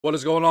What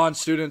is going on,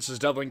 students? It's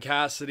Devlin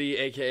Cassidy,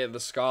 aka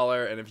The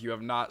Scholar, and if you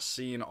have not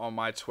seen on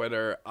my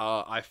Twitter,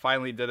 I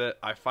finally did it.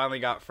 I finally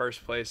got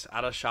first place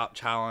at a shop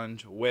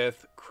challenge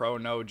with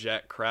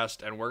Chronojet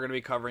Crest, and we're going to be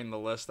covering the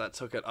list that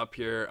took it up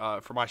here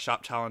for my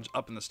shop challenge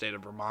up in the state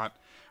of Vermont.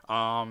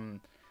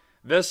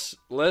 This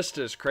list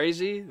is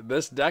crazy.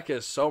 This deck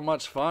is so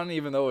much fun,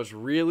 even though it's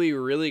really,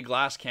 really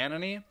glass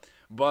cannony,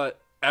 but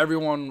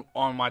everyone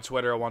on my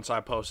Twitter, once I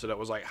posted it,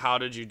 was like, how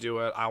did you do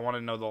it? I want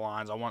to know the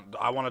lines. I want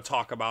to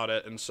talk about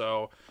it. And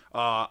so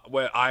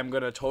I'm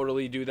going to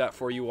totally do that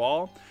for you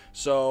all.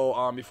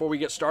 So before we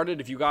get started,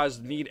 if you guys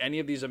need any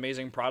of these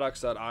amazing products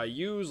that I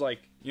use, like,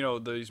 you know,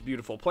 these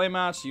beautiful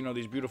playmats, you know,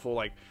 these beautiful,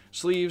 like,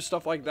 sleeves,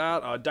 stuff like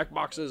that, deck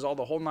boxes, all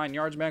the whole 9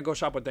 yards, man, go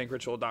shop with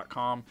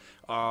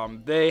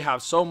dankritual.com. They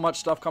have so much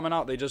stuff coming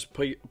out. They just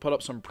put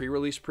up some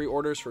pre-release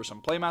pre-orders for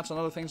some playmats and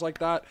other things like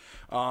that.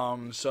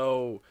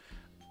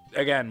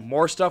 Again,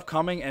 more stuff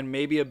coming and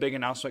maybe a big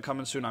announcement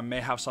coming soon. I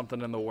may have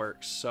something in the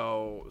works.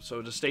 So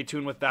just stay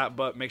tuned with that,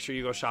 but make sure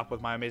you go shop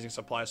with my amazing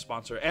supply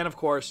sponsor. And of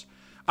course,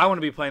 I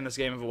wouldn't be playing this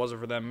game if it wasn't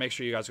for them. Make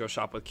sure you guys go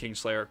shop with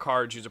Kingslayer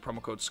cards. Use a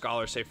promo code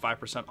SCHOLAR, save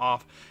 5%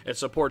 off. It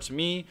supports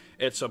me.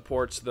 It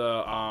supports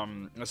the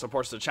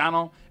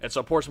channel. It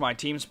supports my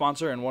team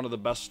sponsor and one of the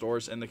best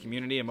stores in the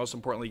community. And most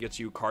importantly, gets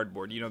you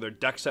cardboard. You know, their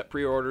deck set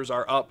pre-orders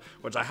are up,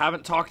 which I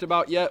haven't talked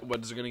about yet,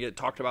 but is going to get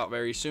talked about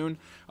very soon.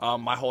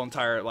 My whole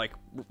entire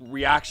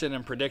reaction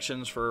and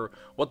predictions for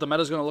what the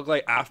meta is going to look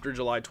like after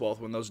July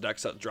 12th when those deck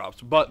sets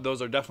drops. But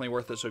those are definitely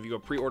worth it. So if you go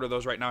pre-order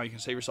those right now, you can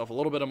save yourself a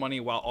little bit of money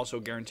while also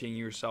guaranteeing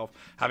yourself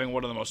having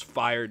one of the most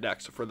fire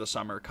decks for the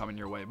summer coming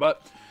your way.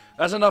 But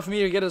that's enough for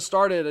me to get it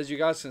started. As you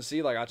guys can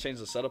see, like, I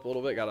changed the setup a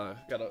little bit. Got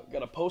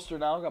a poster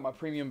now. Got my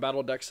premium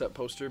battle deck set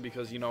poster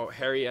because, you know,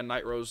 Harry and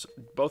Night Rose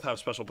both have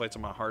special place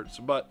in my hearts.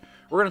 But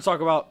we're going to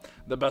talk about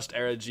the best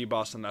era G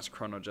boss, and that's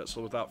Chronojet.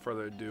 So without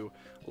further ado,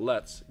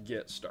 let's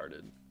get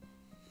started.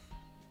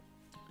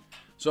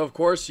 So, of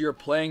course, you're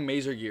playing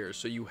Mazer Gears,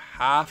 so you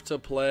have to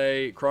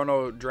play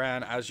Chrono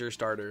Dran as your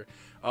starter.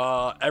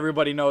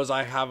 Everybody knows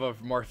I have a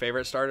more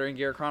favorite starter in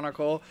Gear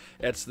Chronicle.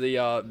 It's the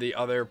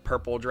other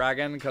purple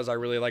dragon, because I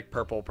really like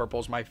purple.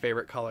 Purple's my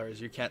favorite color. As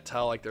you can't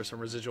tell, like, there's some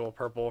residual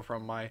purple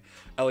from my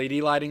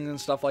LED lighting and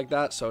stuff like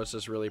that, so it's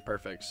just really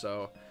perfect.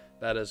 So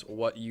that is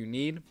what you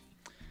need.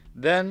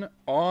 Then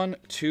on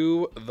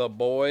to the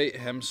boy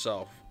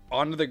himself.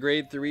 On to the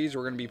grade 3s,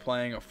 we're going to be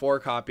playing 4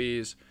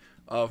 copies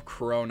of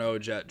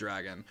Chronojet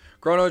Dragon.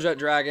 Chronojet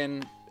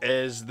Dragon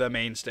is the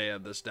mainstay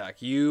of this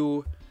deck.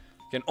 You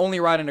can only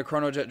ride into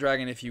Chronojet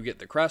Dragon if you get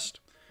the Crest.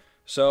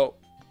 So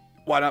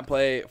why not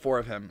play 4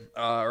 of him,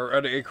 or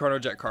a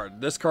Chronojet card?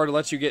 This card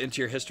lets you get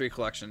into your history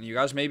collection. You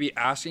guys may be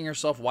asking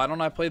yourself, why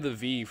don't I play the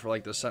V for,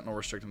 like, the Sentinel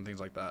Restrict and things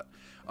like that?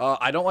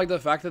 I don't like the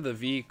fact that the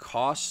V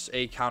costs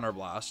a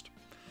counterblast.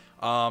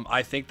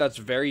 I think that's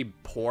very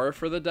poor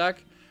for the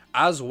deck.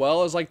 As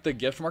well as, like, the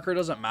gift marker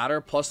doesn't matter.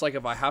 Plus, like,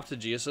 if I have to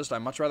G-assist, I'd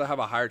much rather have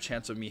a higher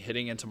chance of me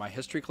hitting into my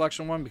history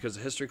collection one, because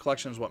the history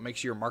collection is what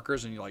makes you your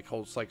markers and you, like,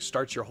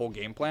 starts your whole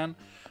game plan.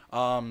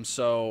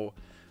 So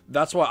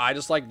that's why I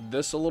just like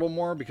this a little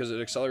more, because it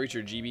accelerates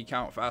your GB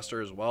count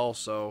faster as well.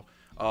 So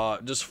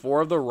just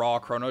 4 of the raw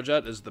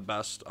Chronojet is the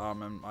best.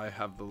 And I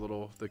have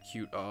the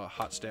cute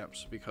hot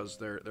stamps because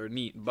they're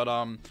neat.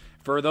 But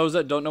for those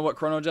that don't know what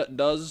Chronojet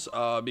does,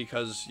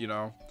 because, you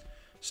know,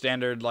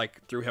 standard,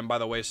 like, threw him by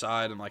the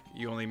wayside and, like,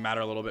 you only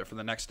matter a little bit for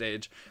the next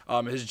stage.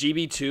 His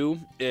GB2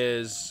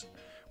 is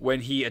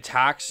when he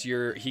attacks,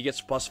 he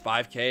gets plus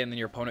 5k, and then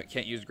your opponent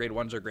can't use grade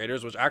 1s or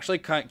graders, which actually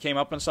came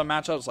up in some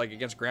matchups, like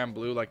against Grand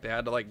Blue. Like, they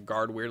had to, like,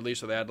 guard weirdly,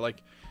 so they had to,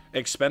 like,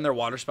 expend their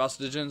water spouse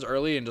digits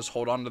early and just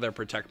hold on to their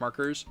protect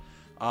markers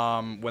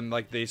when,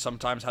 like, they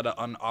sometimes had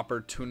to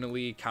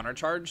unopportunely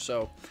countercharge.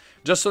 So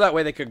just so that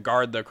way they could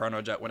guard the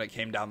Chronojet when it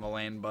came down the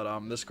lane. But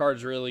this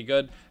card's really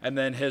good. And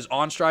then his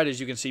on stride is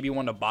you can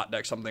CB1 to bot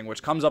deck something,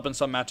 which comes up in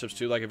some matchups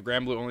too. Like, if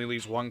Grand Blue only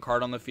leaves 1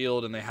 card on the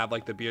field and they have,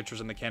 like, the Beatrice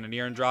and the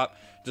Cannoneer and drop,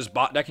 just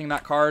bot decking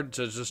that card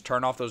to just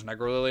turn off those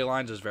Negro Lily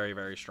lines is very,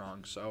 very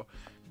strong. So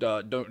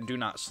do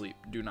not sleep.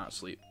 Do not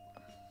sleep.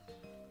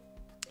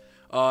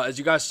 As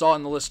you guys saw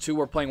in the list too,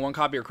 we're playing 1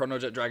 copy of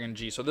Chronojet Dragon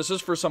G. So this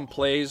is for some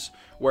plays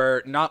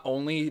where not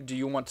only do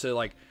you want to,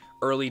 like,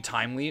 early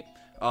time leap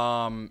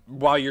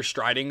while you're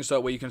striding, so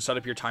that way you can set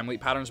up your time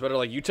leap patterns better.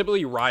 Like, you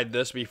typically ride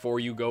this before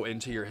you go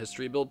into your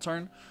history build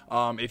turn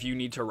if you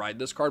need to ride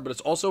this card, but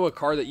it's also a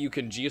card that you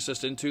can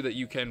G-assist into that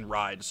you can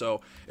ride. So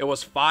it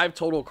was 5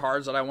 total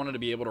cards that I wanted to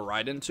be able to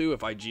ride into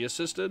if I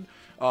G-assisted,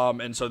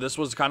 and so this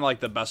was kind of like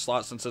the best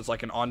slot, since it's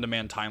like an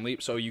on-demand time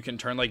leap, so you can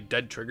turn, like,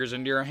 dead triggers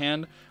into your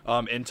hand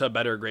into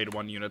better grade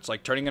 1 units.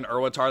 Like, turning an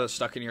Urwatar that's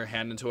stuck in your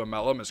hand into a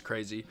Melum is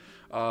crazy.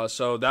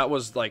 So that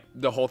was like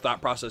the whole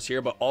thought process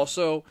here. But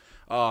also,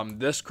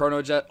 this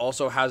Chronojet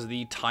also has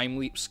the time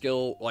leap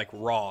skill like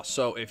raw.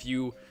 So if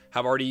you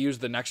have already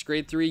used the next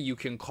grade 3, you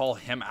can call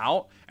him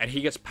out and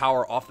he gets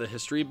power off the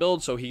history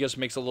build, so he just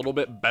makes a little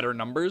bit better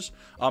numbers,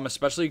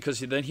 especially because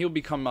then he'll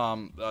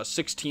become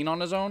 16 on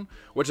his own,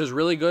 which is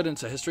really good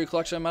into history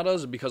collection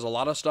metas because a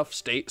lot of stuff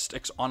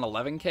sticks on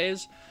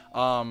 11Ks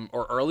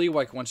or early,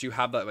 like once you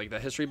have that like the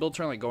history build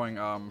turn, like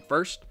going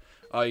first.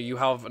 You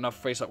have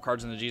enough face-up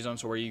cards in the G-Zone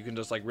so where you can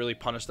just like really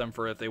punish them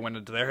for if they went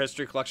into their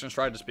history collection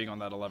stride just being on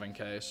that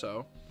 11K.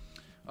 So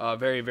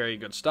very, very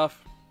good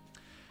stuff.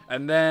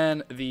 And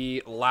then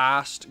the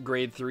last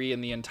grade 3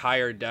 in the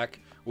entire deck,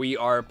 we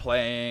are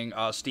playing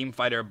Steam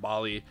Fighter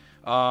Bali.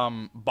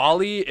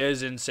 Bali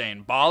is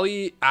insane.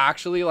 Bali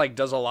actually like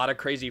does a lot of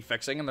crazy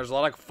fixing, and there's a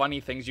lot of funny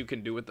things you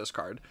can do with this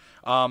card.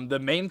 The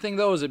main thing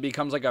though is it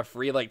becomes like a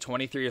free like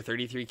 23 or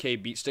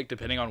 33k beat stick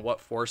depending on what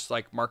force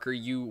like marker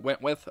you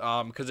went with,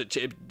 because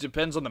it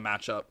depends on the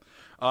matchup.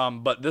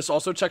 But this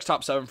also checks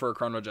top 7 for a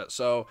Chronojet.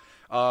 So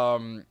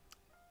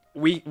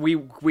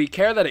we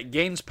care that it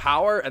gains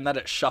power and that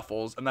it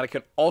shuffles and that it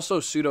can also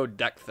pseudo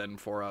deck thin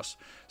for us.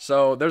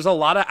 So there's a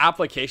lot of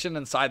application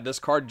inside this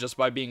card just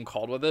by being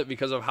called with it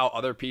because of how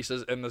other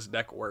pieces in this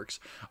deck works.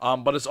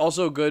 But it's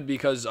also good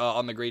because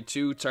on the grade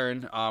 2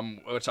 turn,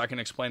 which I can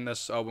explain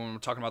this when we're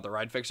talking about the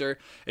ride fixer,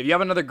 if you have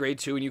another grade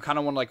 2 and you kind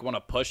of want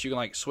to push, you can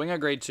like swing a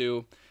grade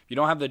 2. If you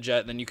don't have the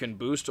jet, then you can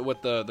boost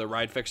with the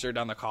ride fixer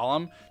down the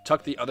column,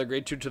 tuck the other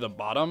grade 2 to the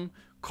bottom,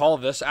 call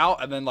this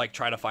out, and then like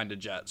try to find a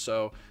jet.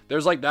 So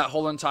there's like that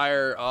whole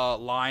entire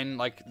line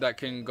like that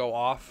can go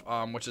off,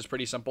 which is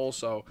pretty simple.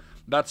 So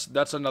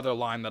that's another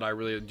line that I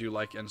really do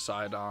like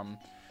inside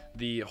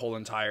the whole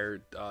entire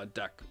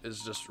deck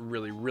is just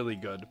really, really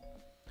good.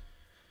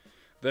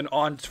 Then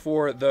on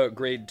for the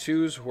grade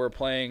 2s, we're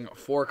playing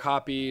 4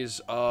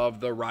 copies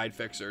of the Ride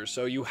Fixer.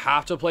 So you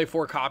have to play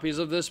 4 copies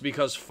of this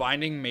because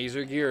finding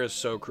Mazer gear is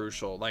so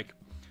crucial. Like,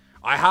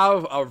 I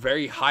have a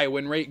very high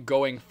win rate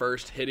going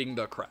first, hitting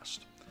the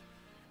Crest.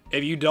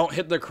 If you don't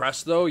hit the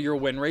Crest, though, your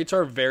win rates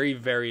are very,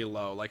 very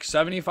low. Like,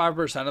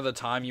 75% of the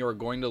time, you are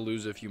going to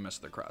lose if you miss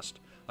the Crest.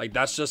 Like,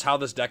 that's just how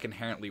this deck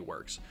inherently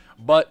works.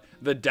 But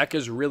the deck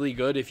is really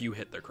good if you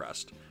hit the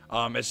Crest.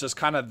 It's just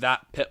kind of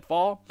that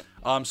pitfall.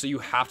 So you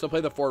have to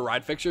play the 4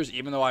 ride fixtures,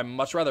 even though I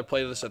much rather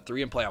play this at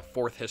 3 and play a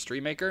 4th History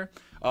Maker.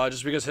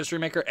 Just because History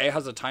Maker, A,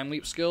 has a time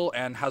leap skill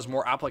and has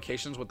more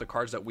applications with the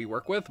cards that we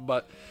work with.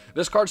 But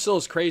this card still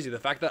is crazy. The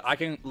fact that I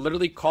can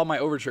literally call my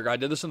Overtrigger. I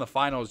did this in the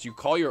finals. You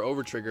call your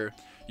Overtrigger,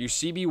 you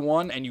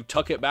CB1, and you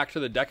tuck it back to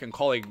the deck and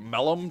call a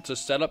Mellum to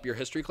set up your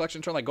History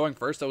Collection turn. Like going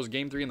first, that was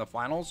game 3 in the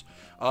finals.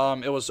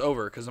 It was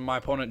over because my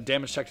opponent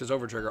damage checked his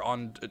Overtrigger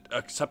on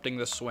accepting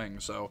this swing.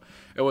 So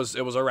it was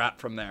a wrap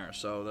from there.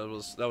 So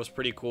that was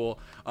pretty cool.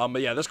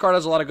 But yeah, this card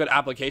has a lot of good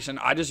application.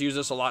 I just use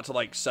this a lot to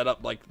like set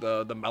up like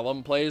the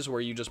Mellum plays where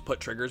you just put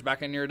triggers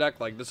back into your deck.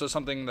 Like this is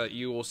something that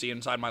you will see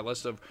inside my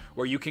list of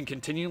where you can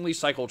continually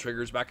cycle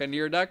triggers back into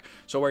your deck.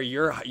 So where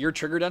your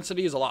trigger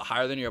density is a lot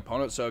higher than your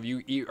opponent. So if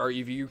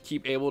you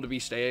keep able to be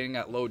staying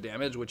at low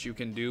damage, which you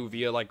can do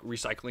via like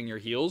recycling your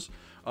heals,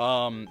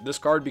 this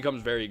card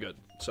becomes very good.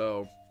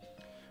 So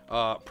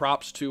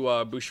props to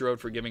Bushiroad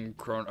for giving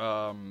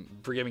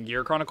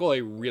Gear Chronicle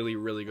a really,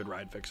 really good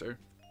ride fixer.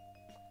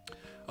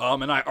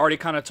 And I already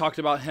kind of talked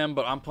about him,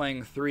 but I'm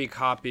playing 3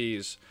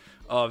 copies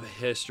of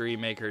History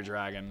Maker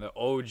Dragon, the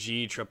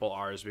OG triple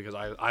Rs, because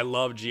I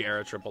love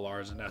G-Era triple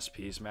Rs and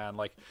SPs, man.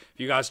 Like, if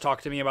you guys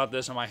talk to me about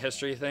this on my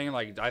history thing,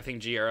 like, I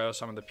think G-Era is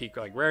some of the peak,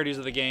 like, rarities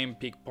of the game,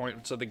 peak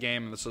points of the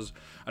game, and this is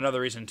another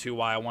reason, too,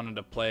 why I wanted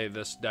to play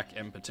this deck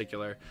in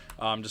particular,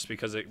 just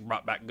because it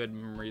brought back good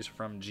memories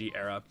from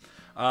G-Era.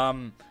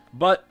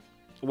 But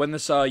when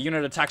this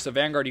unit attacks a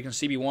Vanguard, you can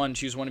CB1,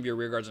 choose one of your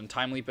rear guards and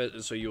time leap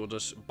it, so you will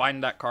just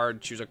bind that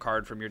card, choose a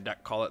card from your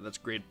deck, call it, that's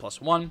grade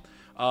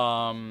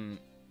 +1.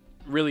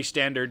 Really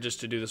standard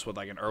just to do this with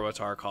like an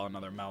Urwatar, call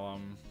another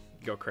Mellum,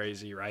 go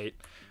crazy, right?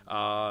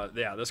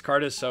 Yeah, this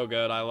card is so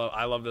good. I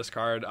love this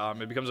card.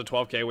 It becomes a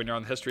 12k when you're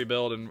on the history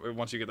build, and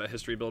once you get that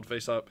history build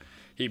face up,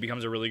 he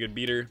becomes a really good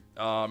beater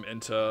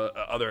into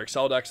other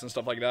Excel decks and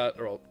stuff like that.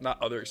 Or well,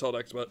 not other Excel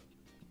decks, but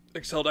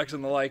Excel decks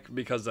and the like,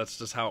 because that's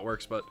just how it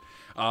works. But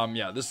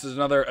yeah, this is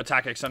another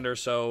attack extender.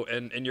 So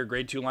in your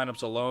grade 2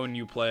 lineups alone,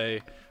 you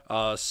play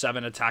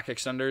 7 attack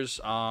extenders,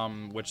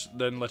 which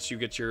then lets you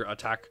get your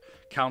attack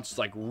counts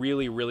like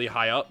really, really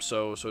high up.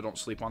 So don't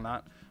sleep on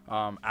that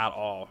at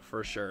all,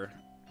 for sure.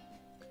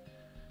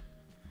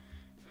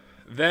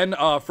 Then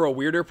for a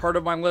weirder part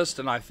of my list,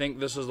 and I think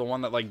this is the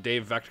one that like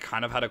Dave Vecht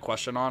kind of had a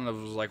question on, it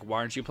was like, why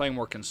aren't you playing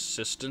more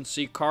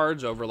consistency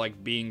cards over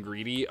like being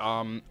greedy?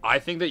 I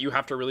think that you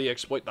have to really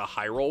exploit the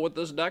high roll with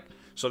this deck,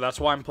 so that's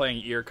why I'm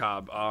playing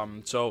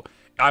Earcob. So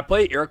I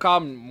play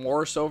Earcob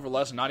more so for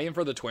less, not even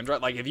for the twins, right?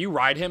 Like if you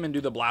ride him and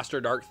do the Blaster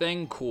Dark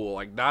thing, cool,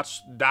 like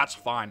that's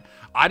fine.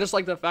 I just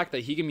like the fact that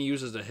he can be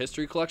used as a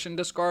history collection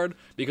discard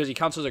because he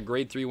counts as a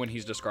grade 3 when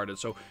he's discarded.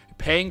 So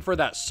paying for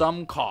that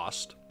sum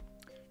cost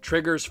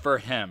triggers for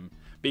him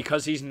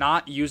because he's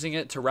not using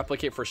it to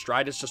replicate for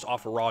stride. It's just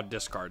off raw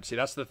discard. See,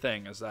 that's the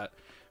thing, is that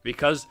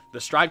because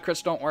the stride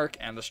crits don't work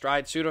and the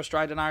stride pseudo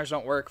stride deniers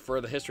don't work for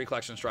the history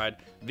collection stride,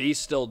 these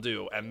still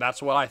do. And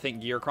that's what I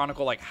think Gear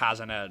Chronicle like has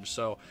an edge.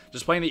 So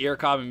just playing the ear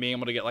cob and being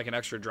able to get like an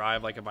extra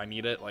drive, like if I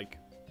need it, like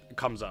it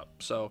comes up.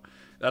 So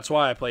that's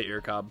why I play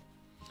ear cob.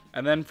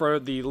 And then for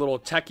the little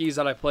techies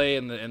that I play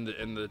in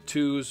the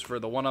twos for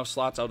the 1-of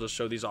slots, I'll just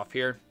show these off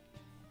here.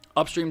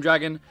 Upstream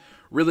Dragon,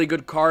 really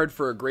good card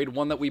for a grade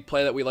 1 that we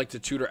play that we like to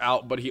tutor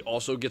out, but he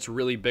also gets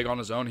really big on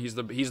his own. He's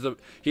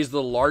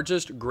the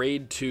largest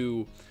grade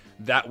 2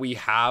 that we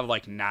have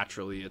like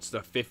naturally. It's the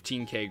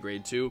 15k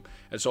grade 2.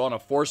 And so on a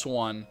force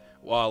 1,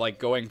 like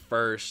going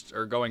first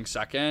or going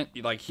second,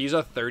 like he's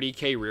a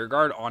 30k rear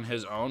guard on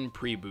his own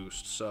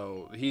pre-boost.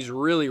 So he's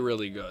really,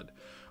 really good.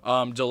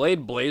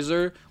 Delayed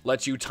Blazer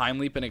lets you time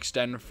leap and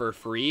extend for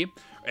free,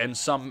 and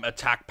some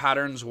attack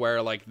patterns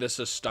where like this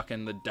is stuck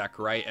in the deck,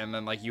 right? And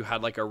then like you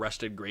had like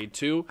arrested grade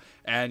 2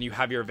 and you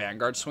have your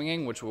Vanguard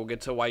swinging, which we'll get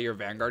to why your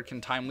Vanguard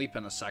can time leap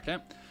in a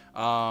second.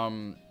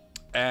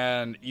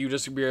 And you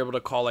just be able to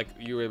call, like,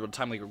 you were able to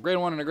time leap a grade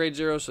 1 and a grade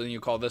 0, so then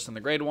you call this in the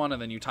grade 1,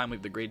 and then you time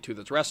leap the grade 2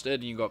 that's rested,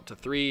 and you go up to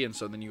 3, and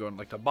so then you go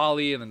like to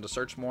Bali, and then to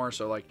search more.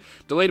 So like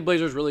Delayed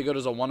Blazer is really good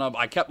as a 1-of.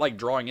 I kept like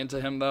drawing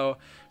into him though,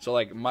 so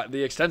like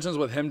the extensions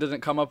with him didn't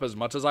come up as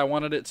much as I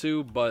wanted it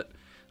to, but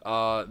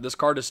this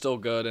card is still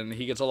good, and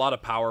he gets a lot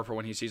of power for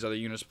when he sees other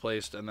units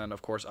placed. And then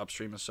of course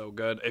Upstream is so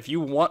good. If you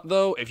want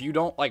though, if you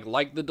don't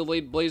like the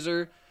Delayed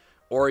Blazer,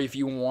 or if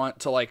you want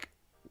to like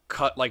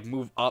cut, like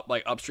move up,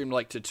 like upstream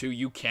like to 2,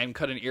 you can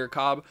cut an ear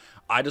cob.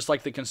 I just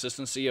like the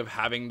consistency of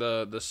having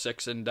the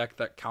 6 in deck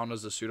that count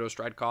as the pseudo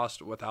stride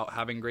cost without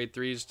having grade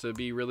 3s to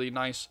be really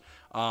nice,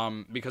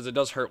 because it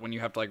does hurt when you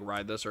have to like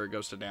ride this or it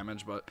goes to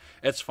damage, but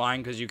it's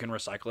fine because you can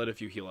recycle it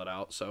if you heal it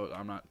out, so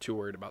I'm not too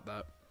worried about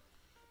that.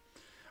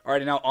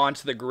 Alrighty, now on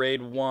to the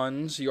grade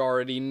 1s. You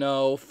already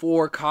know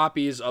 4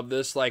 copies of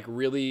this, like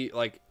really,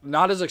 like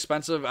not as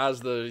expensive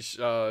as the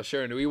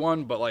Shiranui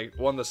one, but like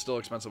one that's still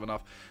expensive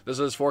enough. This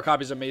is 4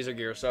 copies of Mazer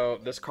Gear. So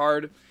this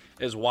card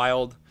is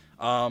wild.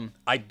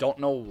 I don't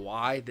know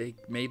why they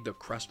made the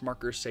crest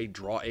marker say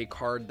draw a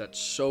card. That's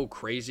so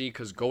crazy,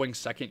 because going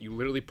second, you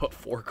literally put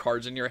 4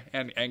 cards in your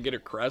hand and get a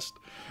crest.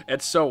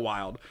 It's so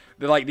wild.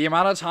 Like the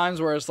amount of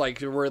times where it's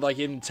like we're like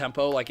in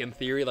tempo, like in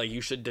theory, like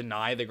you should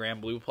deny the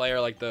Grand Blue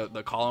player like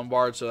the column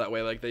bard, so that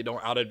way like they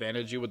don't out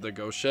advantage you with the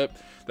ghost ship.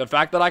 The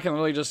fact that I can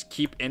really just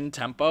keep in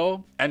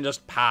tempo and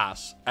just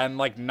pass and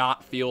like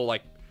not feel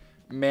like,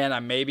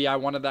 man, maybe I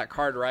wanted that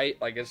card,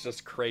 right? Like it's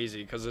just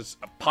crazy, because it's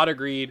a Pot of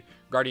Greed,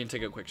 Guardian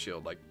Ticket, Quick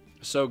Shield, like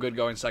so good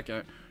going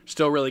second,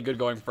 still really good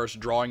going first.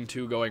 Drawing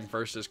 2 going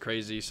first is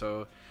crazy.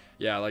 So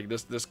yeah, like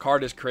this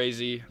card is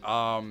crazy.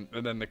 And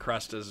then the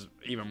crest is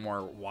even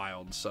more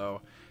wild.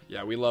 So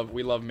yeah, we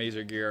love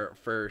Mazer Gear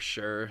for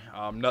sure.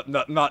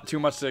 Not too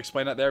much to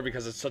explain it there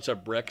because it's such a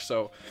brick.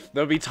 So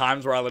there'll be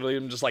times where I literally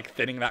am just like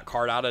thinning that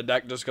card out of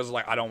deck just because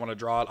like I don't want to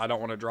draw it. I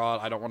don't want to draw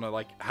it. I don't want to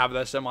like have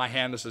this in my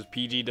hand. This is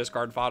PG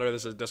discard fodder.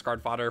 This is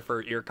discard fodder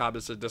for ear cob.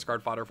 This is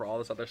discard fodder for all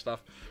this other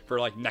stuff for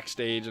like next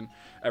stage and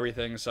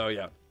everything. So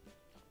yeah,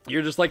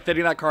 you're just like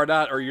thinning that card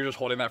out, or you're just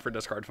holding that for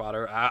discard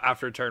fodder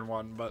after turn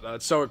 1. But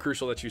it's so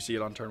crucial that you see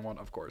it on turn 1,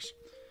 of course.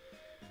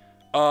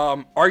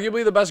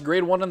 Arguably the best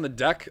grade 1 in the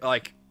deck,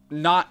 like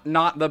not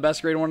the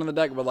best grade 1 in the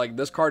deck, but like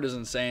this card is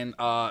insane.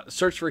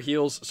 Search for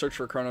heals, search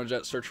for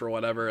Chronojet, search for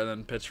whatever, and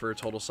then pitch for a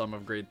total sum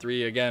of grade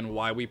 3. Again,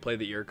 why we play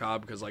the ear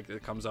cob, because like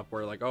it comes up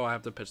where like, oh, I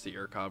have to pitch the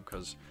ear cob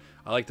because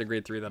I like the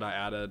grade 3 that I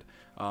added,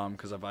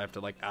 because if I have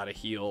to like add a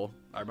heal,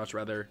 I'd much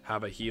rather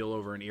have a heal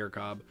over an ear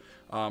cob.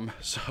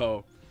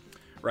 So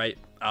right,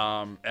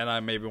 and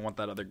I maybe want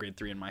that other grade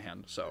 3 in my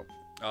hand. So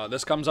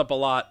this comes up a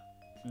lot.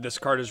 This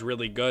card is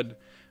really good.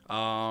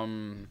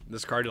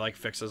 This card like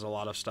fixes a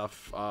lot of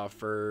stuff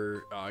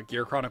for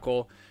Gear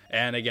Chronicle,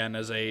 and again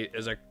is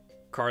a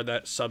card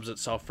that subs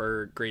itself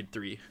for grade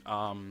 3,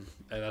 and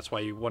that's why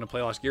you want to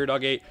play Lost Gear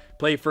Dog 8.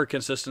 Play for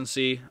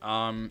consistency,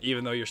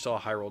 even though you're still a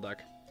high roll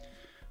deck.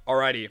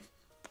 Alrighty,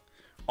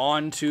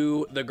 on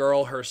to the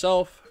girl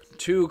herself.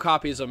 2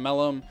 copies of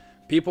Mellum.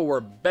 People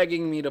were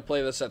begging me to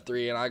play this at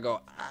 3, and I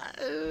go,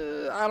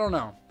 I don't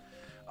know.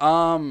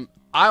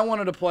 I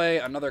wanted to play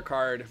another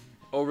card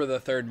over the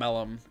 3rd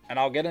Mellum, and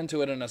I'll get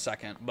into it in a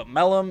second. But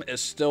Mellum is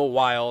still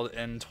wild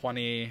in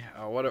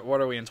what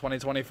are we in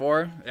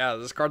 2024? Yeah,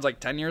 this card's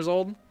like 10 years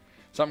old,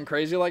 something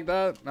crazy like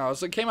that. No,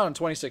 it came out in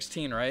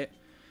 2016, right?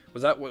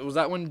 Was that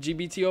when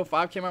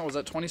GBT05 came out? Was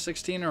that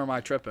 2016, or am I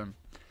tripping?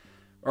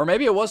 Or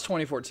maybe it was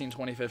 2014,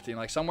 2015,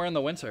 like somewhere in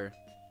the winter.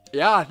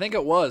 Yeah, I think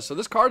it was. So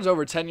this card's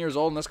over 10 years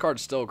old, and this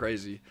card's still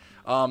crazy.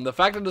 The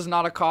fact that it is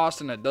not a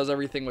cost and it does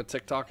everything with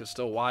TikTok is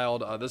still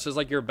wild. This is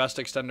like your best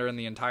extender in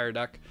the entire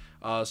deck.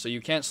 So you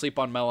can't sleep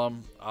on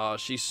Mellum.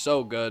 She's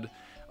so good.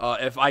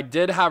 If I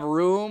did have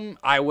room,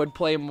 I would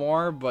play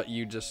more, but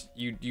you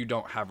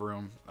don't have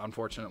room,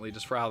 unfortunately,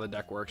 just for how the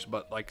deck works.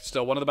 But like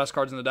still one of the best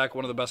cards in the deck,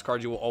 one of the best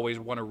cards you will always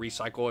want to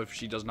recycle if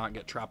she does not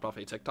get trapped off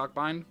a TikTok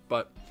bind.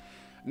 But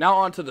now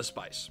on to the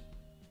spice.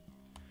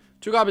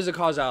 2 copies of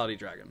Causality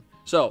Dragon.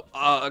 So,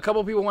 a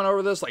couple people went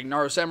over this, like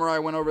Naru Samurai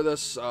went over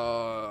this.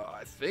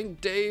 I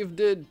think Dave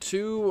did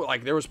too.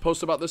 Like, there was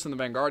posts about this in the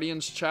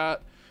Vanguardians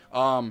chat.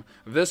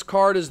 This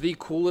card is the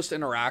coolest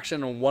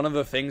interaction and one of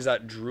the things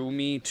that drew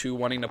me to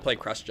wanting to play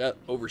Crestjet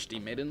over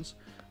Steam Maidens.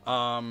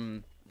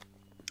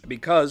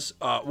 Because,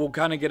 we'll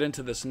kind of get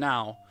into this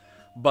now,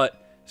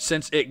 but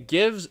since it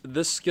gives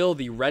this skill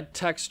the red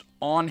text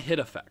on hit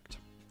effect,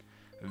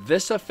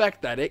 this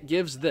effect that it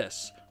gives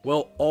this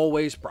will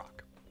always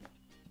proc.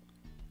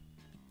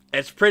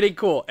 It's pretty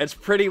cool. It's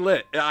pretty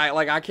lit.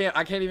 I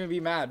can't even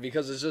be mad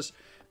because it's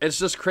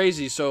just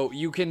crazy. So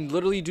you can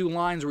literally do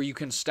lines where you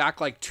can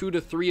stack like 2 to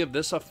 3 of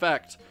this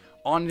effect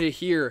onto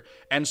here,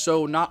 and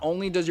so not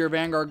only does your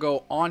Vanguard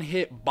go on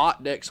hit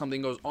bot deck,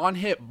 something goes on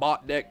hit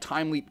bot deck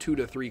time leap 2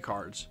 to 3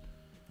 cards.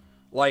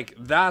 Like,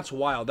 that's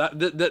wild.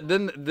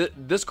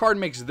 This card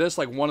makes this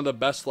like one of the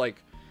best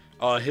like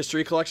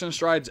history collection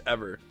strides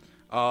ever,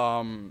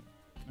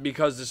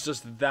 because it's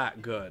just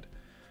that good.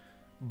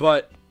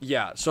 But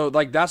yeah, so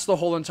like that's the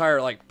whole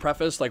entire like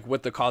preface like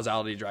with the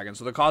causality dragon.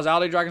 So the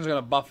causality dragon is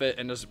gonna buff it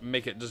and just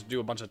make it just do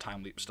a bunch of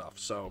time leap stuff.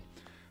 So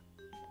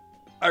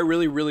I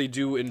really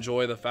do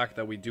enjoy the fact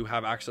that we do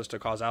have access to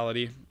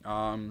causality.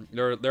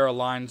 There are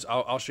lines.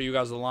 I'll show you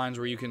guys the lines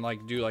where you can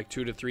like do like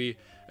 2 to 3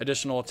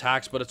 additional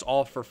attacks, but it's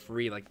all for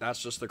free. Like, that's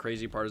just the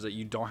crazy part, is that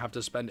you don't have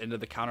to spend into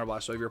the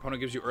counterblast. So if your opponent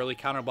gives you early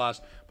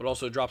counterblast but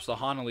also drops the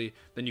Hanali,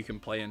 then you can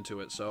play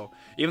into it. So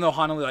even though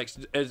Hanali like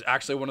is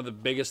actually one of the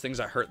biggest things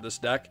that hurt this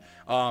deck,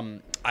 I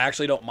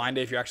actually don't mind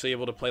it if you're actually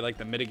able to play like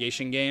the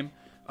mitigation game.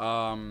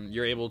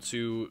 You're able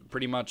to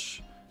pretty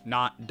much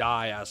not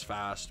die as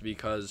fast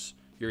because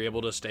you're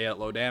able to stay at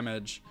low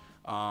damage,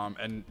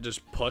 and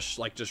just push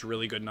like just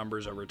really good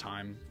numbers over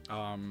time.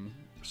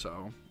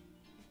 So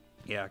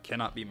yeah,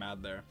 cannot be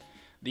mad there.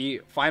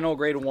 The final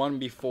grade 1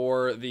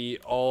 before the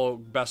all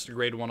best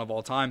grade 1 of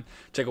all time,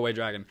 Takeaway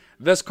Dragon.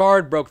 This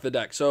card broke the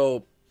deck.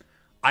 So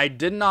I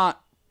did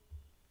not,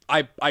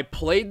 I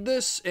played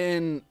this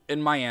in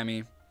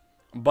Miami,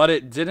 but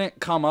it didn't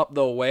come up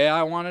the way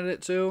I wanted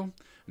it to,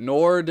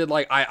 nor did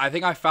like, I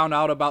think I found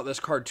out about this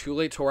card too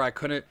late to where I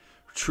couldn't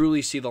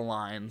truly see the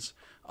lines.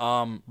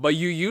 But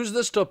you use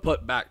this to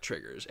put back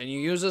triggers, and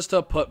you use this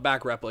to put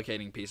back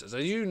replicating pieces.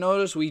 As you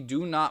notice, we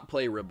do not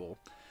play Ribble.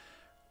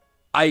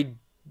 I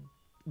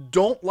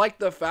don't like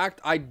the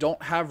fact I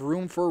don't have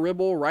room for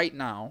Ribble right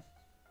now,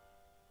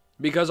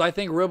 because I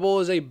think Ribble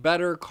is a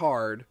better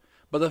card.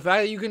 But the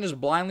fact that you can just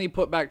blindly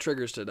put back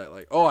triggers to deck,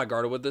 like, oh, I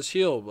guarded with this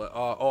heal, but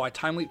oh, I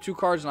time leap 2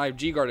 cards and I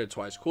G-guarded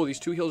twice. Cool, these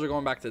 2 heals are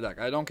going back to deck.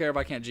 I don't care if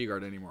I can't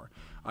G-guard anymore.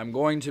 I'm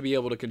going to be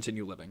able to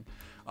continue living.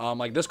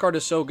 Like, this card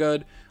is so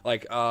good.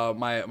 Like,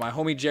 my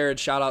homie Jared,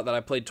 shout out, that I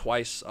played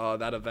twice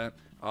that event,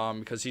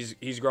 because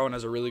he's grown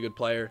as a really good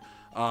player.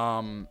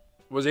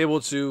 Was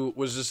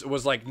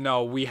like,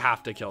 no, we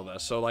have to kill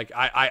this. So like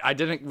I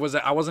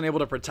wasn't able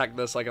to protect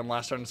this like in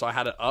last turn, so I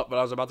had it up, but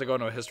I was about to go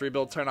into a history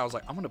build turn. I was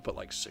like, I'm gonna put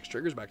like 6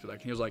 triggers back to deck.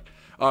 And he was like,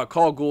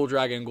 call Ghoul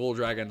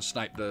Dragon,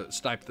 snipe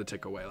the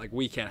tick away. Like,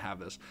 we can't have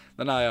this.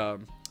 Then I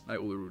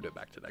Uluru'd it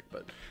back to deck,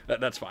 but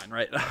that's fine,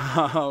 right?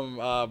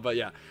 But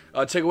yeah,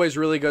 Takeaway is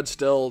really good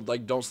still.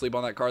 Like, don't sleep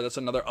on that card. That's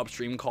another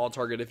upstream call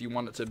target if you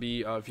want it to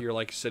be, if you're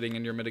like sitting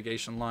in your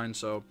mitigation line.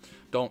 So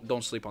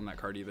don't sleep on that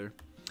card either.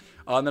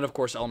 And then, of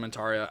course,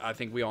 Elementaria. I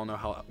think we all know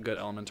how good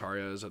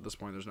Elementaria is at this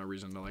point. There's no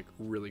reason to, like,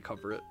 really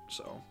cover it,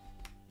 so.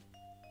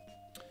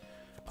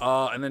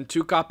 And then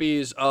 2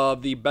 copies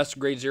of the best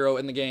grade 0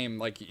 in the game.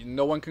 Like,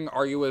 no one can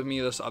argue with me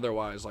this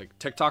otherwise. Like,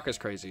 TikTok is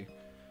crazy.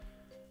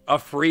 A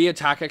free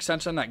attack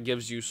extension that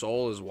gives you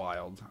soul is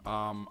wild.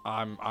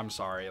 I'm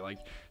sorry. Like,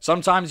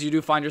 sometimes you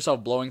do find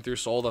yourself blowing through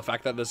soul. The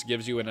fact that this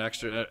gives you an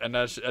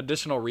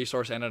additional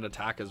resource and an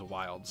attack is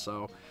wild.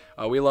 So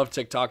we love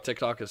TikTok.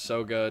 TikTok is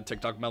so good.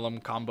 TikTok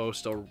Melum combo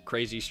still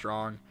crazy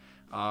strong.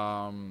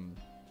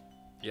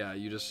 Yeah,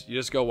 you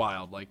just go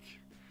wild. Like,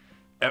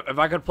 if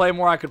I could play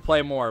more, I could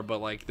play more, but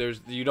like,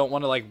 you don't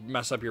want to like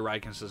mess up your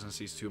ride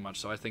consistencies too much.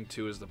 So I think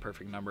 2 is the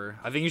perfect number.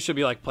 I think you should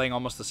be like playing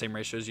almost the same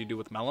ratio as you do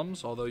with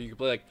Melums, although you could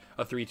play like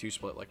a 3-2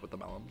 split like with the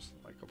Melums,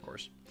 like, of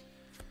course.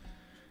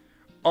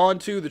 On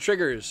to the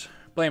triggers.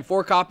 Playing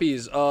 4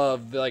 copies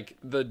of like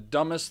the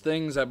dumbest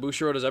things that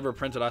Bushiroad has ever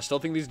printed. I still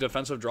think these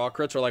defensive draw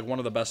crits are like one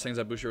of the best things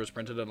that Bushiroad has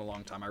printed in a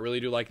long time. I really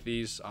do like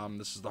these.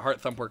 This is the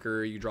Heart Thump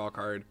Worker. You draw a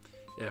card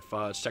if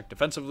it's checked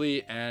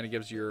defensively, and it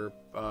gives your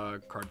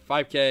card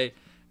 5k.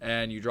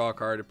 And you draw a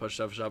card to push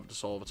stuff up to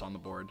soul if it's on the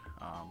board.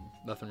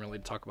 Nothing really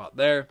to talk about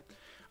there.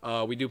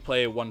 We do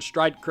play 1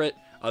 stride crit.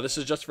 This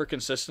is just for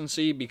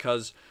consistency,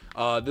 because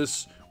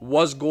this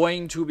was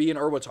going to be an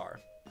Urwatar.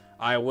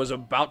 I was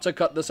about to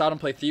cut this out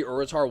and play 3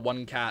 Urwatar,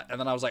 1 cat, and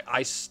then I was like,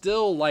 I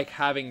still like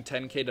having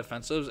 10k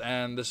defensives,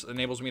 and this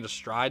enables me to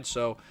stride.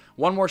 So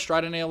 1 more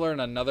stride enabler and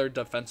another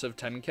defensive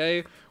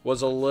 10k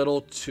was a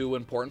little too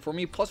important for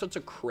me. Plus, it's a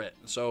crit.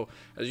 So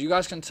as you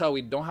guys can tell,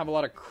 we don't have a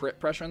lot of crit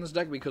pressure in this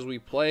deck because we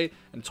play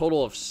in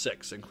total of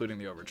 6, including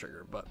the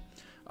overtrigger. But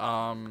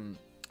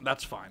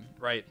that's fine,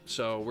 right?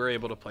 So we're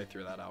able to play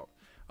through that out.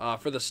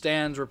 For the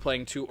stands, we're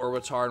playing 2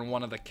 Orbitar and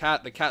 1 of the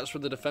Cat. The Cat is for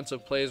the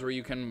defensive plays where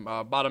you can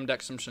bottom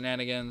deck some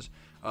shenanigans,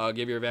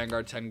 give your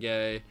Vanguard 10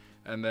 gay,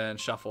 and then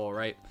shuffle,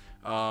 right?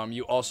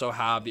 You also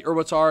have the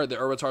Orbitar. The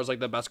Orbitar is like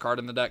the best card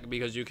in the deck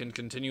because you can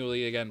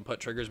continually, again, put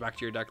triggers back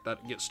to your deck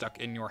that get stuck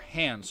in your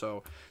hand.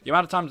 So the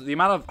amount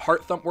of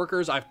Heart Thump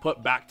workers I've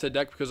put back to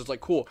deck because it's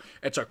like, cool,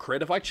 it's a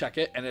crit if I check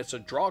it, and it's a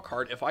draw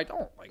card if I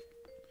don't. Like,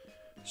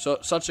 so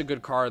such a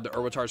good card. The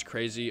Orbitar is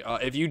crazy.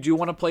 If you do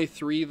want to play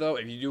 3 though,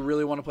 if you do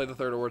really want to play the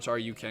 3rd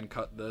Orbitar, you can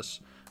cut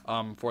this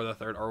for the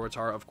 3rd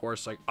Orbitar. Of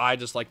course, like I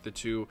just like the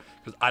 2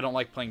 because I don't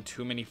like playing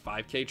too many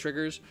 5k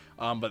triggers.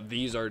 But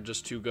these are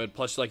just too good.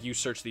 Plus, like you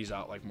search these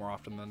out like more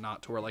often than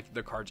not to where like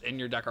the cards in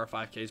your deck are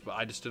 5ks, but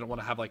I just didn't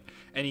want to have like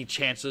any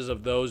chances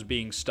of those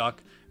being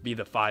stuck be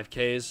the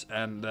 5ks,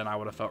 and then I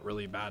would have felt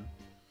really bad.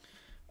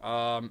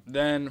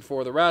 Then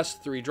for the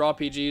rest, 3 draw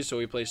PGs, so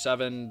we play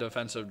 7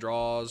 defensive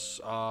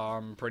draws,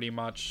 pretty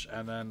much,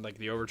 and then like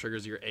the over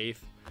triggers your 8th,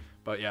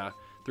 but yeah,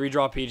 3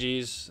 draw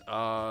PGs,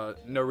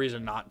 no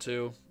reason not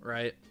to,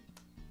 right?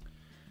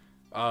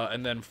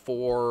 And then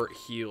 4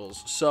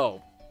 heals.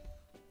 So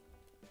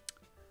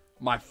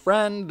my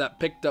friend that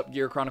picked up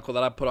Gear Chronicle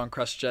that I put on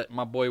Crestjet,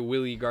 my boy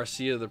Willie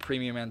Garcia, the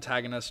premium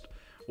antagonist,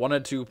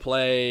 wanted to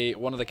play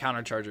one of the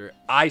countercharger.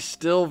 I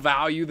still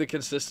value the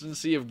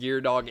consistency of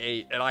Gear Dog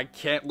 8, and I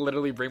can't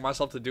literally bring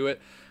myself to do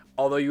it,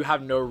 although you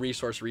have no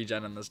resource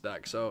regen in this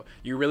deck. So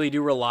you really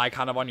do rely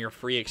kind of on your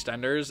free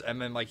extenders,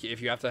 and then like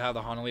if you have to have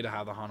the Honolly to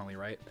have the Honolly,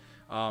 right?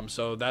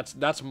 So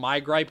that's my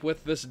gripe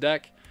with this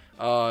deck,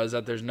 is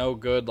that there's no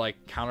good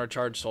like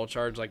countercharge, soul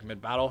charge like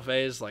mid-battle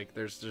phase. Like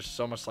there's just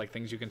so much like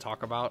things you can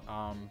talk about,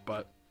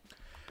 but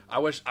I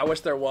wish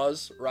there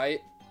was, right?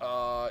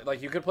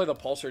 Like you could play the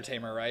Pulsar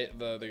Tamer, right?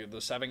 The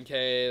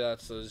 7k,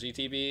 that's the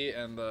ZTB,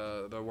 and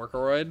the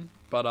Workoroid.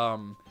 But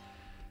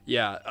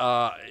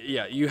yeah,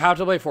 you have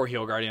to play 4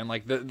 Heal Guardian.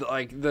 Like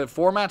the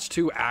format's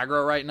too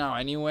aggro right now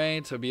anyway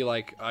to be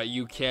like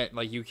you can't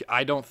like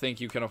I don't think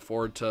you can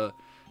afford to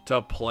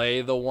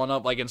play the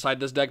 1-up like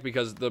inside this deck,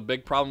 because the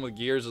big problem with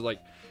Gears is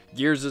like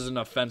Gears is an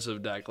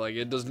offensive deck. Like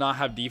it does not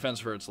have defense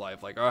for its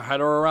life. Like our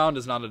header around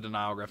is not a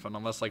denial griffin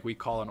unless like we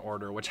call an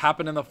order, which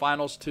happened in the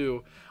finals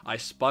too. I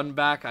spun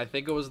back, I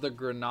think it was the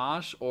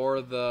Grenache or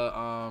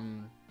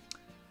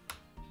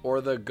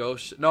the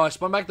Ghost. No, I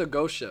spun back the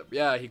Ghost Ship.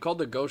 Yeah, he called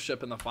the Ghost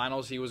Ship in the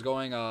finals. He was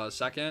going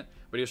second,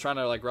 but he was trying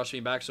to like rush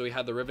me back, so he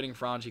had the Riveting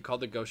Frange. He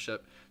called the Ghost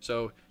Ship.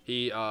 So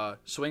he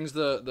swings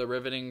the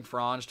Riveting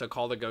Frange to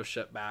call the Ghost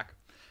Ship back.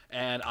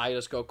 And I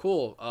just go,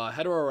 cool,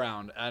 header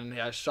around, and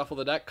I shuffle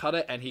the deck, cut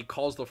it, and he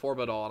calls the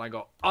Forbidal, and I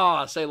go,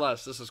 say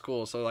less, this is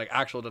cool. So like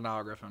actual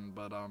denial griffin,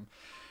 but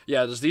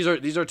yeah,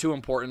 these are too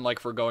important like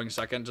for going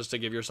second, just to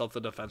give yourself the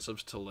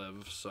defensives to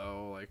live.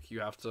 So like you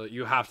have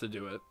to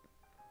do it.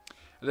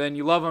 Then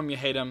you love him, you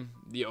hate him,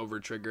 the over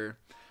trigger.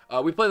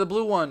 We play the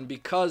blue one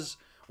because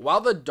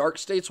while the Dark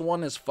States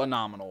one is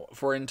phenomenal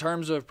for in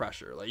terms of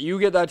pressure, like you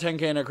get that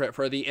 10k in a crit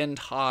for the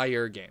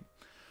entire game,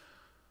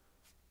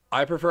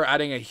 I prefer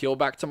adding a heal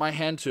back to my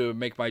hand to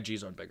make my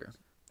G-Zone bigger.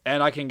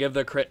 And I can give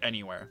the crit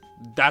anywhere.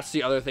 That's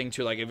the other thing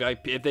too. Like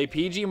if they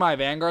PG my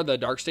Vanguard, the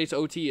Dark States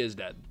OT is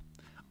dead.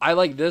 I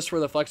like this for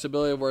the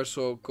flexibility of where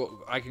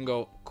I can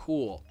go,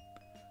 cool,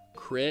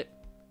 crit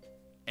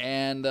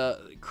and the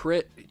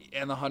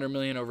 100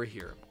 million over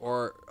here.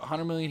 Or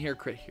 100 million here,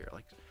 crit here.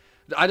 Like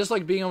I just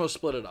like being able to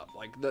split it up.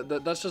 Like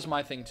that's just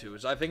my thing too.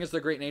 Is I think it's the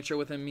great nature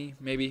within me.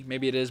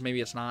 Maybe it is, maybe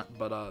it's not.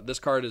 But this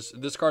card is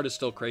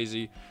still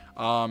crazy.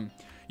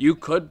 You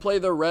could play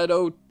the red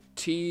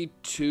OT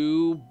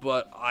too,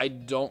 but I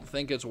don't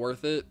think it's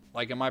worth it.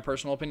 Like in my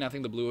personal opinion, I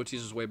think the blue OTs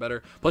is way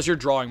better. Plus you're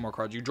drawing more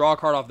cards. You draw a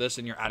card off this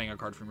and you're adding a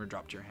card from your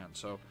drop to your hand.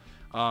 So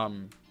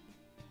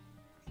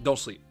don't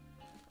sleep.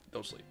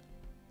 Don't sleep.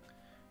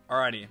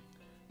 Alrighty.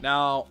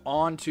 Now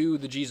on to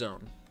the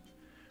G-Zone.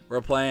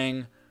 We're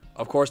playing,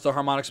 of course, the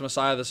Harmonics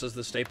Messiah. This is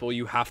the staple.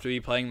 You have to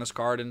be playing this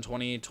card in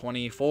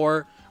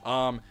 2024.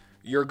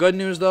 Your good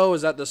news, though,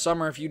 is that this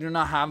summer, if you do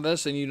not have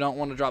this and you don't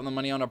want to drop the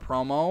money on a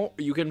promo,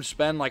 you can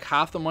spend like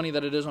half the money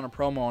that it is on a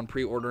promo on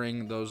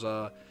pre-ordering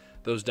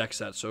those deck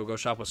sets. So go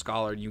shop with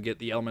Scholar and you get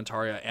the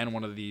Elementaria and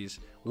one of these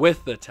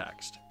with the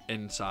text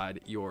inside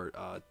your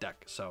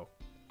deck. So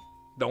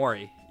don't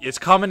worry. It's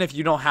coming if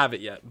you don't have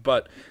it yet.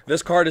 But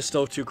this card is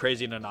still too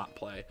crazy to not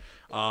play.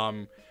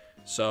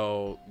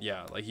 So,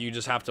 yeah, like you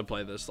just have to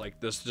play this. Like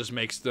this just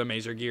makes the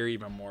Mazer gear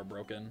even more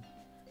broken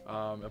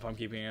if I'm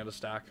keeping it a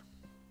stack.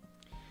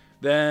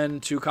 Then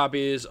 2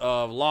 copies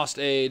of Lost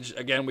Age.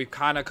 Again, we've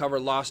kind of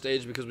covered Lost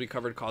Age because we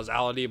covered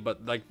Causality,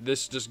 but like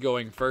this just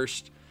going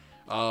first.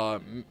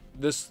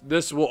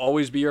 This will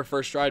always be your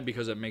first stride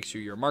because it makes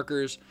you your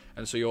markers,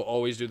 and so you'll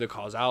always do the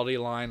Causality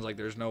lines. Like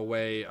there's no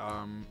way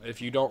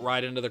if you don't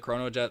ride into the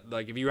Chronojet,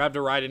 like if you have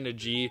to ride into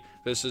G,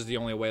 this is the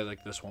only way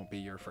like this won't be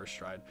your first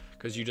stride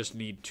because you just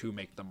need to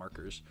make the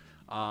markers.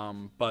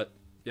 But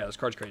yeah, this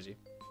card's crazy.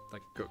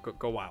 Like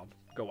go wild.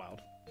 Go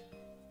wild.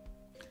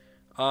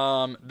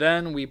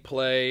 Then we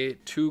play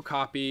 2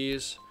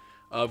 copies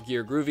of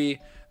Gear Groovy.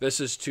 This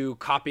is to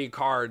copy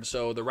cards.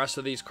 So the rest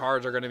of these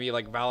cards are going to be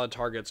like valid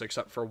targets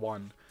except for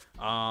one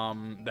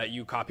that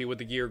you copy with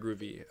the Gear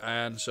Groovy.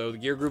 And so the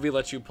Gear Groovy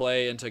lets you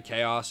play into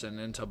Chaos and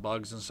into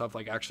bugs and stuff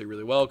like actually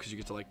really well, because you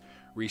get to like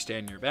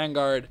restand your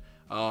Vanguard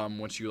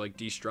once you like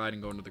destride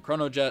and go into the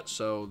Chronojet.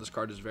 So this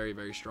card is very,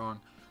 very strong.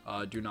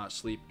 Do not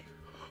sleep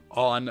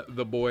on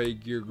the boy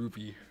Gear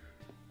Groovy.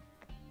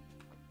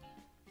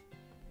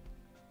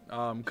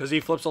 Because he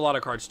flips a lot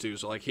of cards too.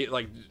 So like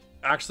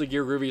actually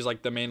Gear Groovy is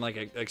like the main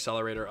like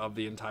accelerator of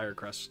the entire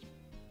Crest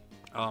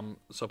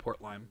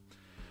support line.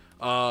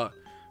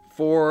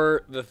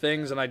 For the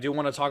things, and I do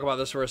want to talk about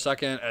this for a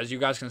second. As you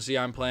guys can see,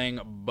 I'm playing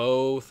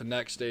both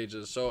next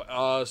stages. So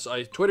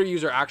a Twitter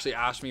user actually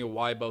asked me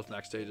why both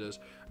next stages.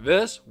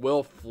 This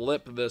will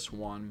flip this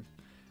one,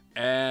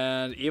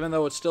 and even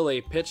though it's still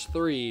a pitch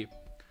 3,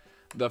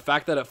 the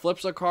fact that it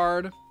flips a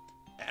card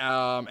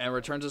and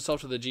returns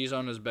itself to the G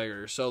zone is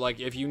bigger. So like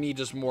if you need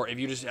just more, if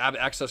you just have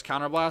excess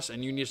counterblast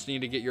and you just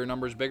need to get your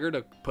numbers bigger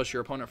to push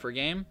your opponent for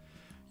game,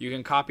 you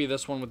can copy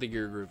this one with the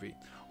Gear Groovy.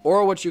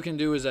 Or what you can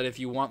do is that if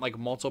you want like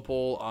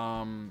multiple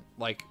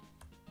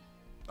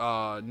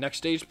next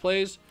stage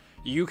plays,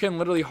 you can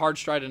literally hard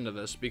stride into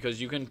this, because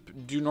you can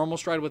do normal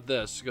stride with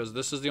this, because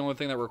this is the only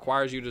thing that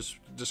requires you to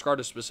discard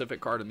a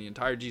specific card in the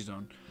entire G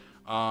zone.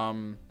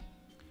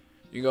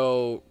 You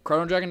go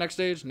Chrono Dragon next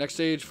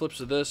stage flips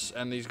to this,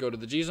 and these go to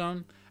the G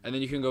zone, and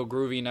then you can go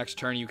Groovy next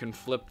turn. You can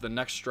flip the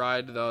next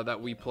stride that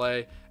we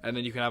play, and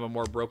then you can have a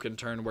more broken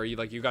turn where you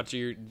got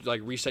to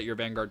reset your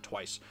Vanguard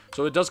twice.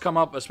 So it does come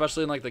up,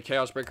 especially in like the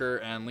Chaos Breaker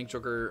and Link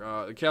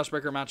Joker, Chaos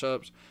Breaker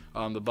matchups,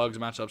 the Bugs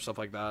matchups, stuff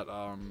like that.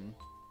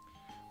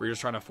 We're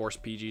just trying to force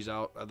PGs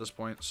out at this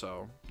point.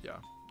 So yeah,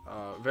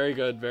 very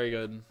good, very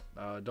good.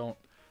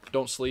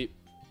 Don't sleep.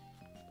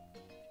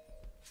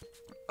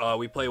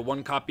 We play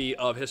one copy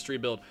of History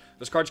Build.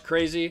 This card's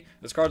crazy.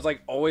 This card's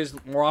like always,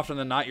 more often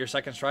than not, your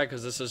second strike,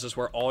 because this is just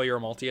where all your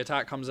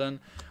multi-attack comes in.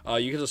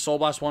 You get to Soul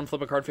Blast 1,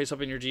 flip a card face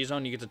up in your G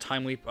zone. You get to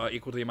Time Leap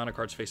equal to the amount of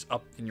cards face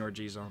up in your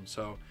G zone.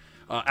 So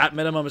at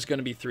minimum, it's going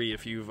to be 3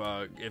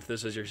 if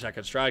this is your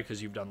second stride,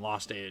 because you've done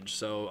Lost Age.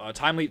 So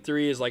Time Leap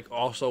 3 is like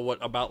also what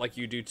about like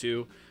you do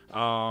too,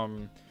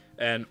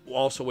 and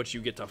also what you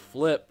get to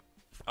flip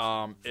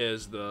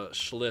is the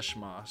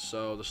Shlishma.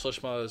 So the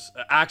Shlishma is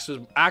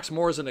acts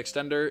more as an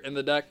extender in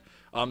the deck.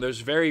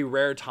 There's very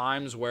rare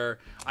times where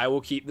I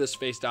will keep this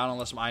face down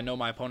unless I know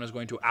my opponent is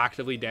going to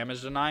actively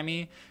damage deny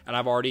me, and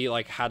I've already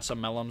like had some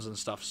Melums and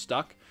stuff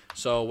stuck.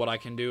 So what I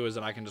can do is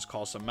that I can just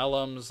call some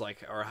Melums,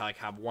 or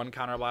have one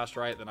counterblast,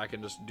 right? Then I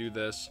can just do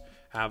this,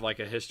 have like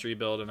a History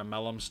Build and a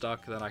Melum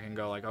stuck. Then I can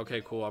go like,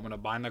 okay, cool, I'm gonna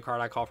bind the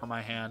card I call from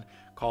my hand,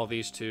 call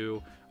these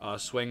two,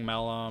 swing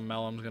Melum.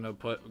 Melum's gonna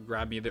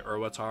grab me the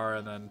Urwatar,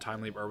 and then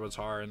Time Leap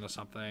Urwatar into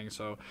something.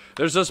 So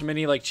there's just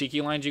many like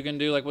cheeky lines you can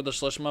do like with the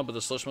Shlishma, but the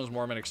Shlishma is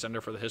more of an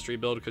extender for the History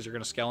Build, because you're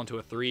gonna scale into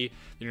a 3, then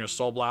you're gonna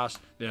Soul Blast,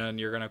 then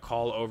you're gonna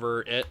call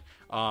over it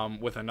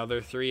with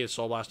another 3,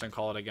 Soul Blast, and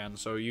call it again.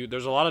 So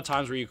there's a lot of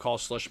times where you call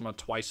Shlishma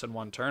twice in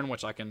one turn,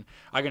 which I can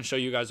show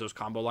you guys those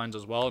combo lines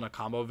as well in a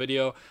combo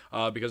video,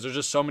 because there's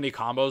just so many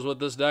combos with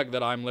this deck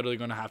that I'm literally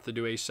going to have to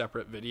do a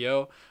separate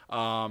video,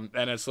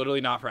 and it's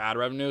literally not for ad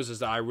revenues, is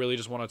that I really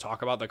just want to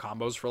talk about the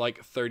combos for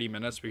like 30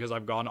 minutes, because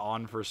I've gone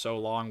on for so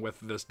long with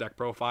this deck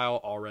profile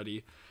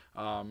already,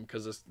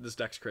 because this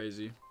deck's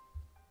crazy.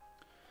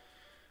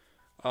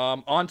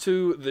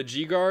 Onto the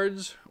G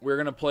Guards, we're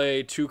going to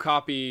play 2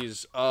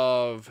 copies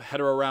of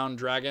Hetero Round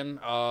Dragon.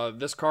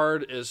 This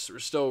card is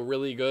still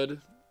really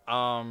good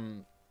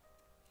in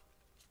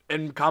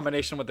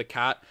combination with the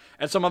cat.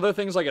 And some other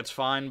things, like it's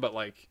fine, but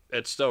like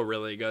it's still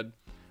really good.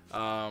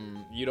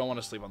 You don't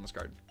want to sleep on this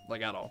card,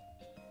 like at all.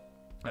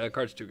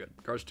 Card's too good.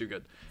 Card's too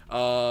good.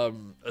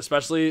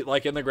 Especially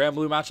like in the Grand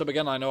Blue matchup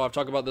again. I know I've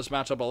talked about this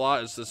matchup a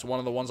lot. It's just one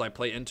of the ones I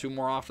play into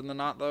more often than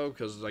not, though,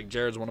 because like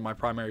Jared's one of my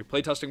primary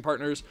playtesting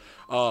partners.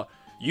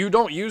 You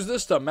don't use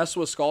this to mess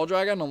with Skull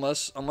Dragon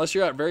unless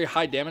you're at very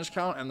high damage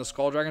count and the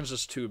Skull Dragon's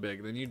just too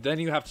big. Then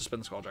you have to spin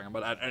the Skull Dragon.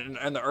 But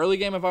in the early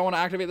game, if I want to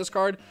activate this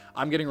card,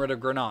 I'm getting rid of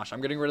Grenache.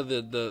 I'm getting rid of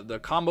the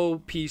combo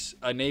piece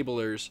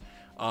enablers.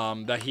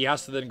 That he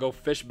has to then go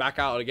fish back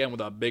out again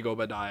with a big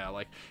Obadiah.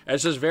 Like,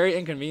 it's just very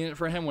inconvenient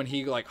for him when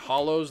he like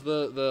hollows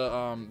the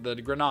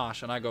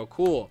Grenache, and I go,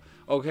 cool,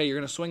 okay, you're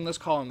gonna swing this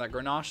column that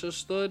Grenache just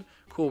stood,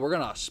 cool, we're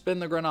gonna spin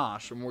the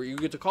Grenache, and where you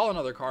get to call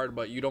another card,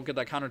 but you don't get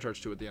that counter charge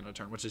to at the end of the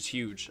turn, which is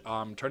huge.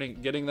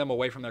 Getting them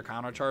away from their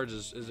counter charge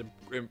is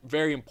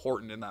very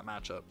important in that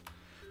matchup.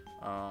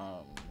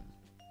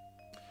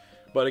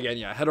 But again,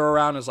 yeah, Hetero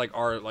Round is like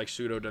our like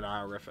pseudo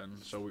denial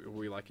Riffin, so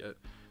we like it.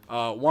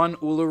 One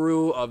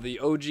Uluru of the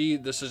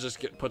OG. This is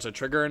just puts a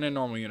trigger in a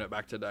normal unit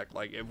back to deck.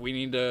 Like if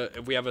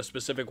we have a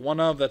specific one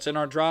of that's in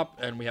our drop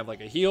and we have like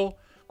a heal,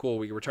 cool,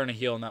 we return a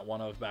heal and that one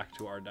of back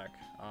to our deck.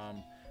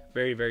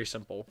 Very, very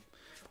simple.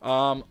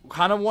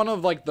 Kind of one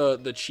of like the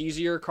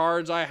cheesier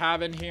cards I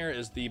have in here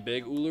is the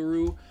big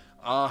Uluru.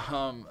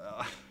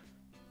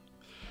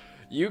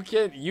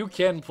 You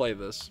can play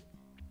this,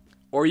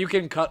 or you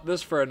can cut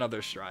this for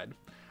another stride.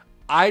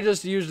 I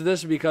just used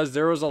this because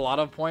there was a lot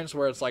of points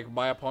where it's like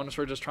my opponents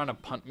were just trying to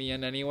punt me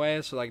in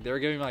anyway. So like they were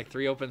giving me like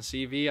 3 open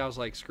CV. I was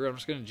like, screw it, I'm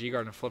just gonna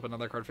G-guard and flip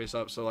another card face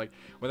up. So like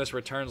when this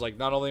returns, like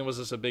not only was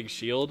this a big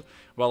shield,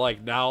 but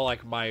like now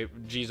like my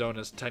G zone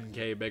is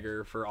 10k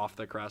bigger for off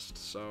the crest.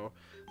 So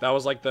that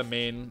was like the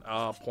main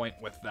point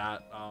with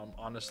that,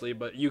 honestly.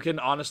 But you can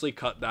honestly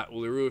cut that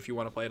Uluru if you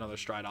want to play another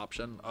stride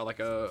option, like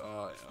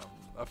a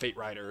Fate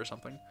Rider or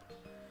something.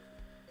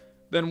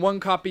 Then 1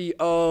 copy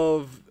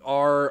of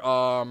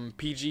our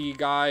PG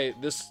guy.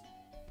 This,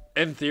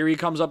 in theory,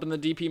 comes up in the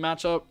DP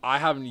matchup. I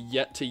haven't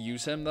yet to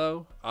use him,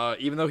 though.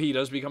 Even though he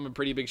does become a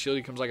pretty big shield,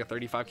 he comes like a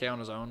 35k on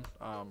his own.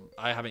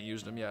 I haven't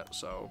used him yet,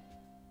 so...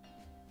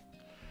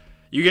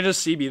 You can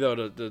just CB,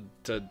 though,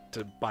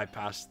 to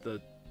bypass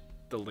the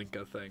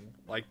Linka thing.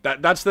 Like,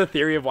 that's the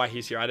theory of why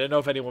he's here. I didn't know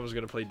if anyone was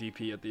going to play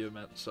DP at the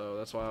event, so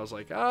that's why I was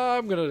like,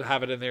 I'm going to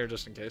have it in there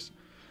just in case.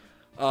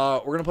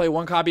 We're going to play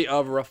 1 copy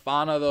of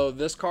Rafana, though.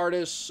 This card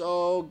is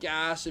so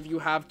gas if you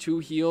have 2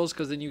 heals,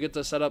 because then you get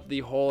to set up the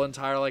whole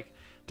entire, like,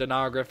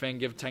 Denial Griffin,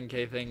 give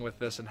 10k thing with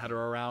this and head her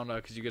around,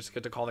 because you just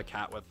get to call the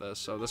cat with this.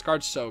 So this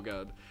card's so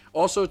good.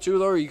 Also, too,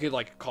 though, you could,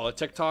 like, call a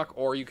TikTok,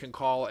 or you can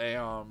call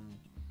a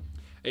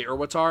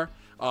Urwatar.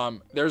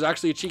 There's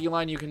actually a cheeky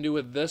line you can do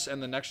with this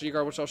and the next G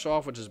card, which I'll show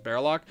off, which is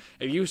Bearlock.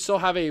 If you still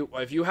have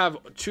if you have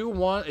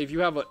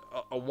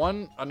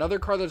another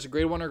card that's a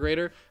grade 1 or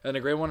greater, and a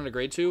grade 1 and a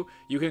grade 2,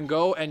 you can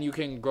go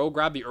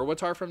grab the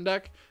Urwatar from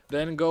deck,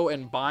 then go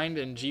and bind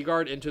and G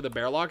guard into the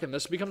Bearlock, and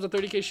this becomes a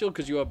 30k shield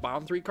because you have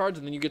bound 3 cards,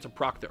 and then you get to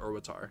proc the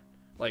Urwatar.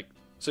 Like,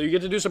 so you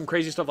get to do some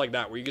crazy stuff like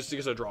that, where you get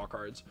to draw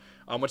cards,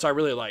 which I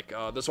really like.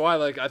 That's why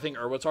I think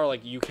Urwatar,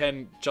 like, you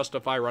can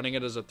justify running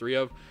it as a 3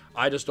 of.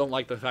 I just don't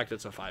like the fact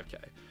it's a 5k.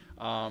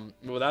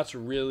 Well, that's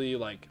really,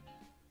 like,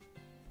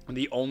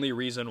 the only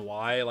reason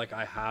why, like,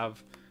 I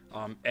have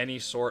any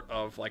sort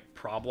of, like,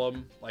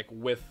 problem, like,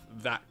 with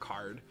that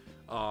card,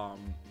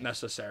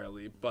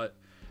 necessarily. But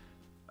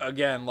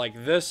again, like,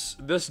 this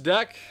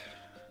deck,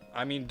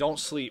 I mean, don't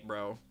sleep,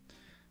 bro.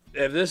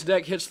 If this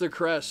deck hits the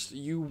crest,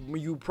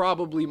 you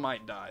probably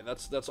might die.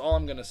 That's all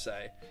I'm gonna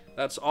say.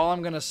 That's all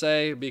I'm gonna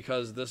say,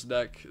 because this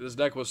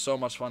deck was so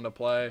much fun to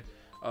play.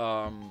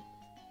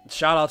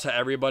 Shout out to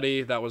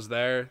everybody that was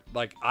there.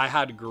 Like, I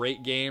had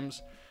great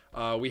games.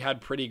 We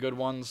had pretty good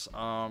ones.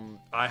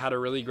 I had a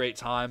really great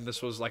time.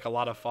 This was like a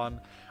lot of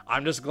fun.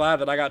 I'm just glad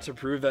that I got to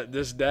prove that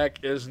this deck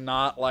is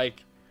not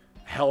like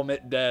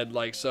helmet dead.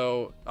 Like,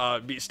 so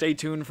stay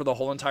tuned for the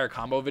whole entire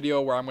combo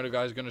video, where I'm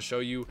gonna show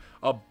you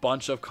a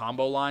bunch of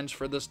combo lines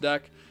for this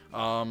deck,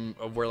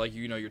 of where, like,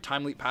 you know, your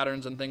time leap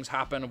patterns and things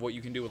happen, of what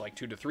you can do with like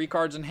 2 to 3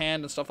 cards in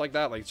hand and stuff like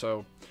that. Like,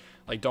 so,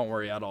 like, don't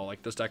worry at all.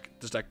 Like, this deck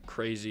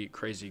crazy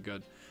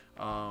good.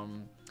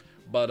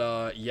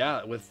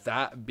 Yeah, with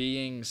that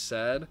being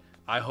said,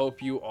 I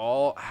hope you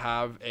all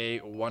have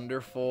a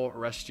wonderful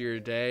rest of your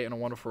day and a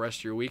wonderful rest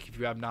of your week. If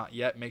you have not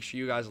yet, make sure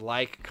you guys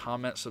like,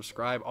 comment,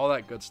 subscribe, all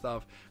that good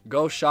stuff.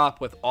 Go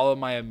shop with all of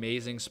my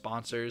amazing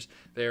sponsors.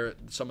 They're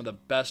some of the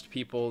best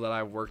people that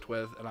I've worked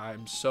with, and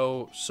I'm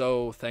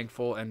so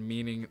thankful, and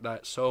meaning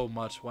that so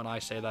much when I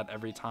say that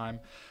every time.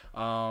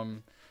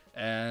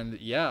 And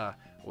yeah,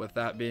 with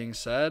that being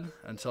said,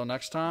 until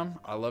next time,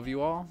 I love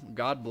you all.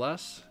 God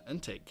bless,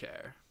 and take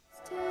care.